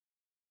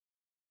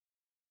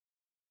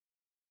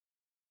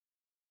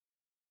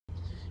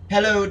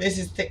Hello, this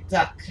is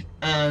TikTok,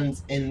 and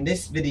in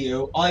this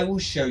video I will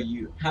show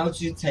you how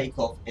to take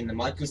off in the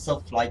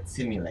Microsoft Flight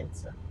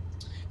Simulator.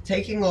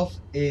 Taking off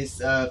is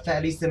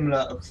fairly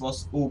similar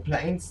across all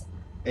planes.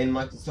 In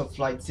Microsoft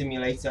Flight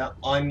Simulator,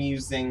 I'm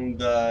using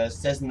the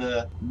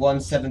Cessna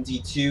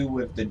 172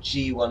 with the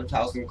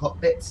G1000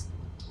 cockpit,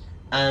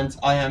 and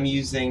I am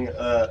using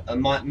a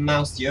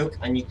mouse yoke,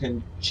 and you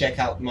can check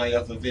out my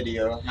other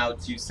video how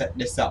to set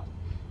this up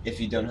if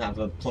you don't have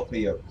a proper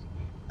yoke.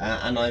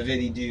 And I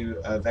really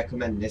do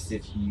recommend this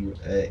if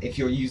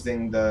you're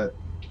using the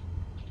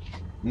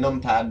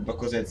numpad,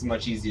 because it's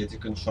much easier to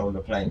control the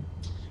plane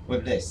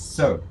with this.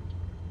 So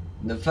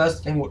the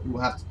first thing what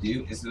we'll have to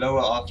do is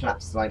lower our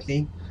flaps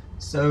slightly.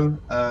 So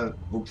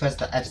we'll press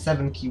the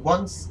F7 key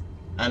once,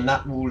 and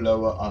that will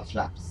lower our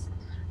flaps.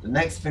 The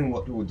next thing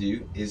what we'll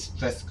do is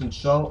press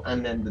Control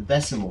and then the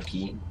decimal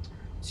key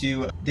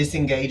to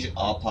disengage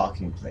our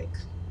parking brake.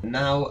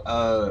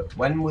 Now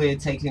when we're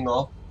taking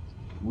off,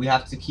 we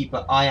have to keep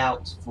an eye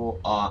out for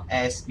our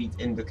airspeed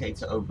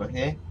indicator over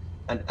here,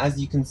 and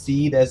as you can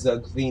see there's a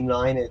green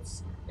line,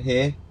 it's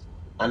here,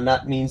 and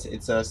that means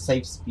it's a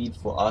safe speed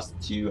for us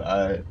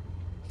to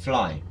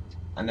fly,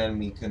 and then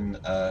we can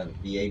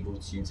be able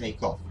to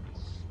take off.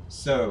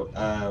 So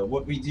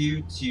what we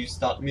do to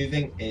start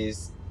moving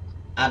is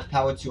add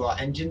power to our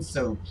engine,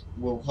 so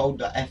we'll hold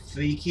the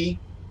F3 key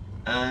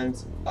and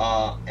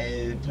our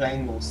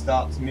plane will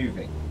start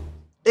moving.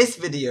 This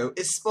video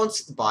is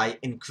sponsored by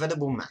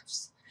Incredible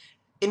Maths.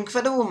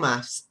 Incredible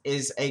Maths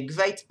is a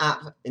great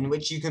app in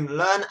which you can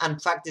learn and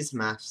practice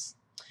maths.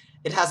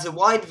 It has a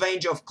wide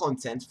range of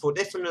content for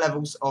different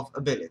levels of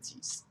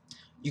abilities.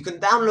 You can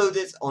download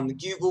it on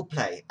Google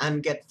Play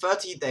and get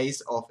 30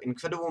 days of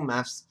Incredible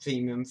Maths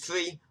Premium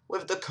free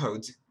with the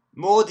code.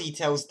 More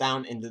details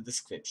down in the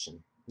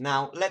description.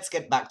 Now let's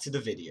get back to the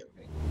video.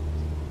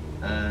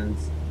 And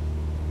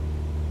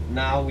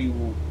now we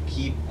will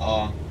keep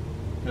our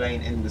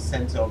plane in the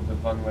center of the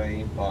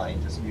runway by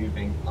just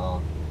moving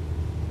our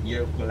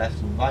yoke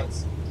left and right,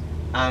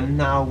 and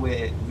now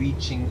we're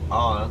reaching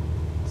our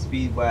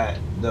speed where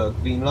the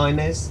green line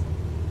is,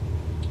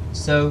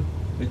 so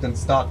we can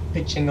start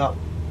pitching up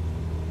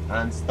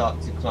and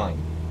start to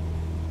climb.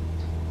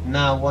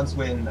 Now once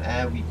we're in the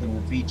air, we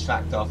can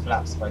retract our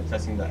flaps by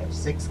pressing the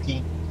F6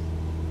 key.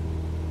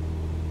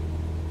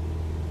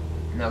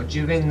 Now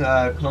during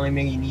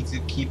climbing, you need to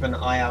keep an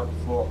eye out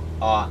for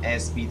our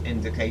airspeed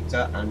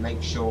indicator and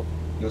make sure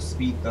your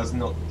speed does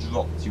not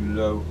drop too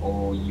low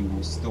or you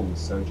will stall.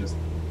 So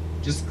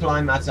just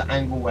climb at an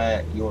angle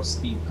where your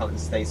speed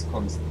stays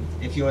constant.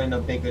 If you're in a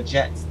bigger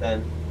jet,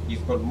 then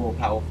you've got more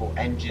powerful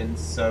engines,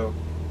 so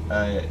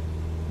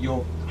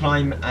your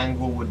climb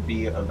angle would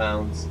be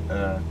around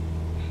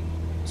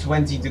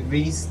 20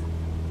 degrees,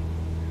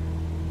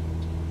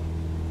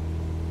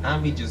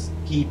 and we just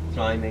keep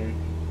climbing.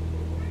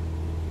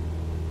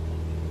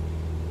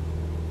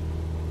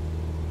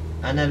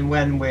 And then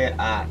when we're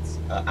at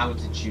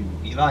altitude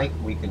we like,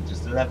 we can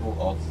just level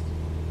off.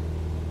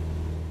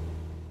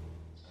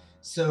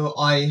 So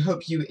I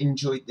hope you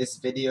enjoyed this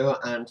video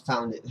and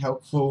found it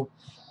helpful.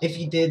 If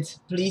you did,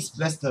 please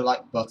press the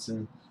like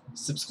button,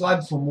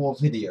 subscribe for more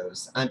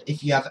videos, and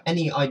if you have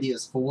any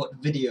ideas for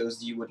what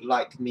videos you would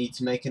like me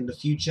to make in the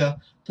future,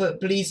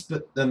 please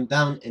put them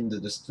down in the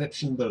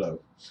description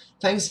below.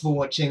 Thanks for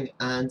watching,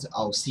 and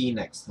I'll see you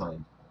next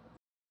time.